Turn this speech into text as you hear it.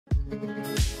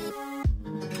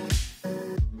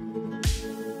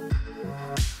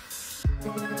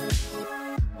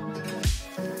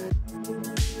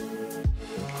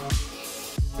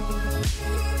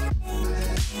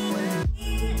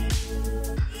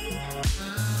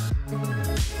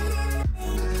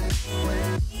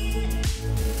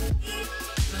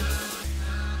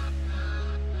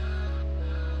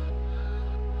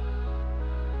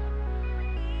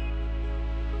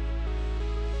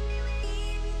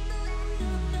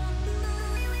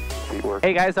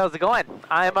Hey guys, how's it going?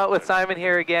 I'm out with Simon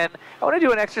here again. I want to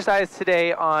do an exercise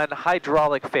today on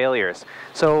hydraulic failures.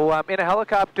 So in a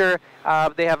helicopter,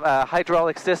 they have a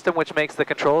hydraulic system which makes the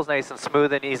controls nice and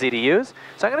smooth and easy to use.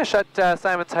 So I'm going to shut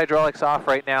Simon's hydraulics off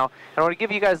right now. And I want to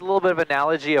give you guys a little bit of an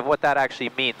analogy of what that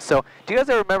actually means. So do you guys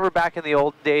ever remember back in the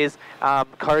old days,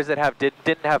 cars that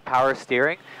didn't have power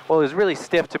steering? Well, it was really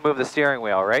stiff to move the steering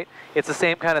wheel, right? It's the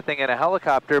same kind of thing in a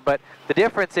helicopter, but the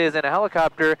difference is in a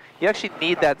helicopter, you actually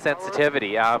need that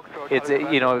sensitivity. It's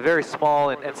very small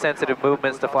and sensitive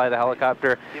movements to fly the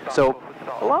helicopter, so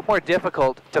a lot more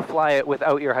difficult to fly it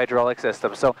without your hydraulic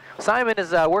system. So Simon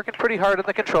is working pretty hard on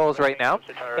the controls right now,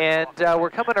 and we're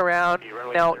coming around.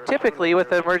 Now, typically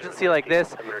with an emergency like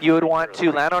this, you would want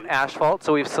to land on asphalt,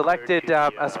 so we've selected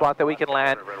a spot that we can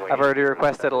land. I've already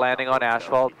requested a landing on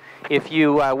asphalt. If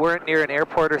you weren't near an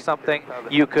airport or something,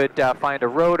 you could find a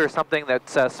road or something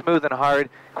that's smooth and hard.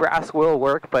 Grass will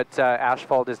work, but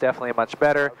asphalt is definitely much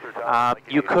better.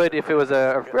 You could, if it was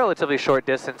a relatively short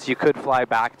distance, you could fly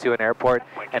back to an airport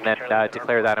and then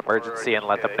declare that emergency and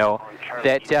let them know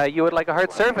that you would like a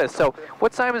hard surface. So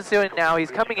what Simon's doing now,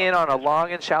 he's coming in on a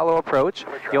long and shallow approach.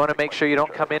 You want to make sure you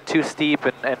don't come in too steep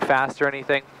and fast or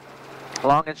anything.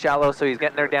 Long and shallow, so he's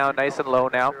getting her down nice and low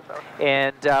now.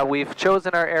 And we've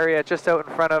chosen our area just out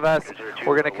in front of us.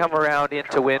 We're going to come around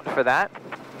into wind for that.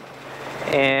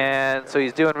 And so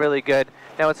he's doing really good.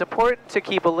 Now it's important to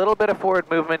keep a little bit of forward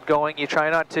movement going. You try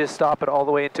not to stop it all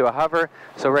the way into a hover.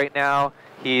 So right now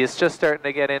he's just starting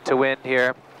to get into wind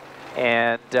here,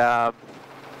 and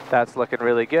that's looking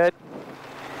really good.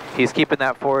 He's keeping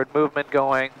that forward movement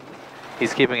going.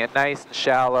 He's keeping it nice and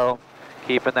shallow,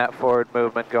 keeping that forward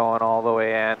movement going all the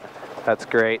way in. That's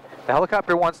great. The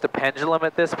helicopter wants to pendulum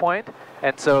at this point,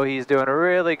 and so he's doing a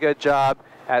really good job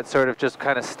at sort of just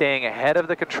kind of staying ahead of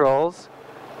the controls.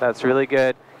 That's really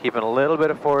good. Keeping a little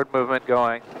bit of forward movement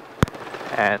going,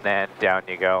 and then down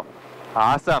you go.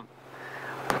 Awesome.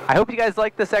 I hope you guys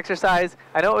liked this exercise.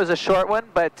 I know it was a short one,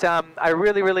 but I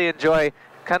really, really enjoy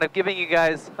kind of giving you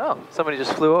guys, oh, somebody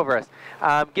just flew over us,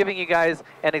 giving you guys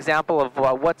an example of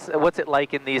what's it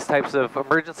like in these types of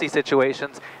emergency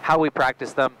situations, how we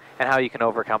practice them, and how you can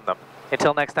overcome them.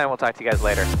 Until next time, we'll talk to you guys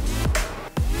later.